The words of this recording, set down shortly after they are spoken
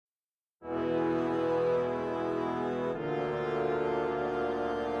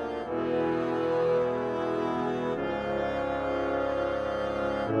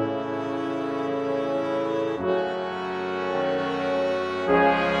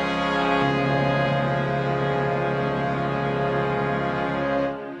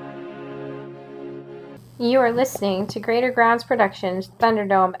You are listening to Greater Grounds Productions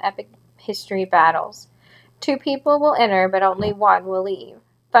Thunderdome Epic History Battles. 2 people will enter, but only 1 will leave.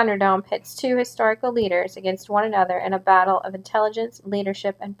 Thunderdome pits 2 historical leaders against one another in a battle of intelligence,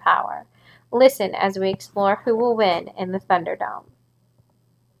 leadership, and power. Listen as we explore who will win in the Thunderdome.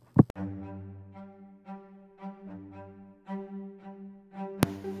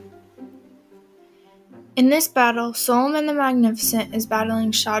 In this battle, Solomon the Magnificent is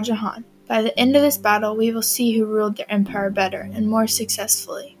battling Shah Jahan. By the end of this battle, we will see who ruled their empire better and more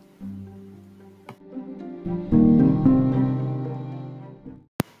successfully.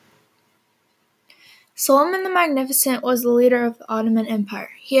 Solomon the Magnificent was the leader of the Ottoman Empire.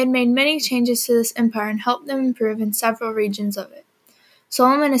 He had made many changes to this empire and helped them improve in several regions of it.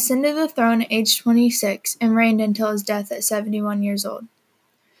 Solomon ascended the throne at age 26 and reigned until his death at 71 years old.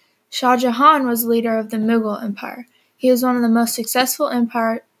 Shah Jahan was the leader of the Mughal Empire. He was one of the most successful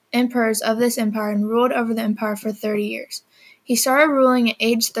emperors of this empire and ruled over the empire for 30 years. He started ruling at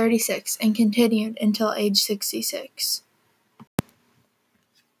age 36 and continued until age 66.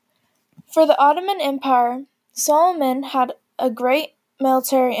 For the Ottoman Empire, Solomon had a great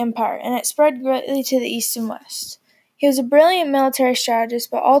military empire, and it spread greatly to the east and west. He was a brilliant military strategist,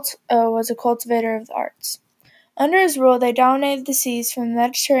 but also was a cultivator of the arts. Under his rule, they dominated the seas from the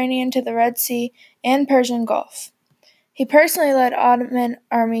Mediterranean to the Red Sea and Persian Gulf. He personally led Ottoman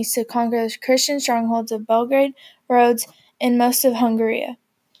armies to conquer the Christian strongholds of Belgrade, Rhodes, and most of Hungary.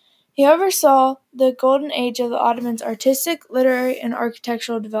 He oversaw the golden age of the Ottomans' artistic, literary, and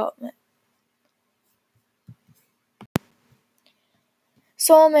architectural development.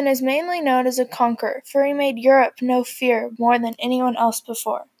 Solomon is mainly known as a conqueror, for he made Europe know fear more than anyone else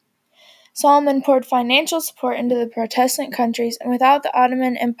before. Solomon poured financial support into the Protestant countries, and without the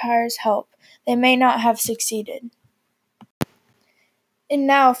Ottoman Empire's help, they may not have succeeded. And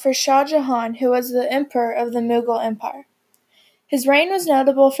now for Shah Jahan, who was the emperor of the Mughal Empire. His reign was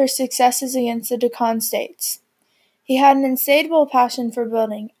notable for successes against the Deccan states. He had an insatiable passion for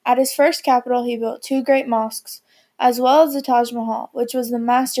building. At his first capital, he built 2 great mosques, as well as the Taj Mahal, which was the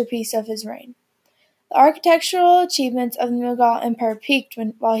masterpiece of his reign. The architectural achievements of the Mughal Empire peaked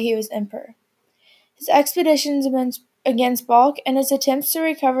while he was emperor. His expeditions against Balkh and his attempts to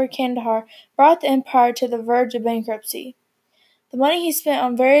recover Kandahar brought the empire to the verge of bankruptcy. The money he spent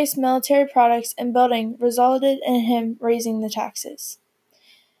on various military products and building resulted in him raising the taxes.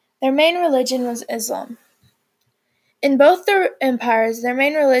 Their main religion was Islam. In both the empires, their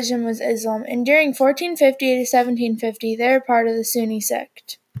main religion was Islam, and during 1450 to 1750, they were part of the Sunni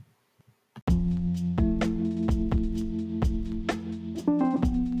sect.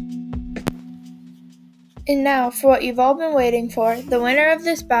 And now, for what you've all been waiting for, the winner of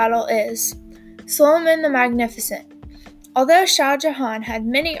this battle is Solomon the Magnificent. Although Shah Jahan had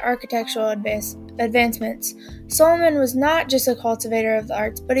many architectural advancements, Solomon was not just a cultivator of the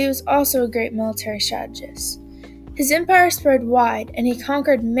arts, but he was also a great military strategist. His empire spread wide, and he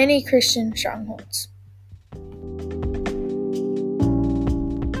conquered many Christian strongholds.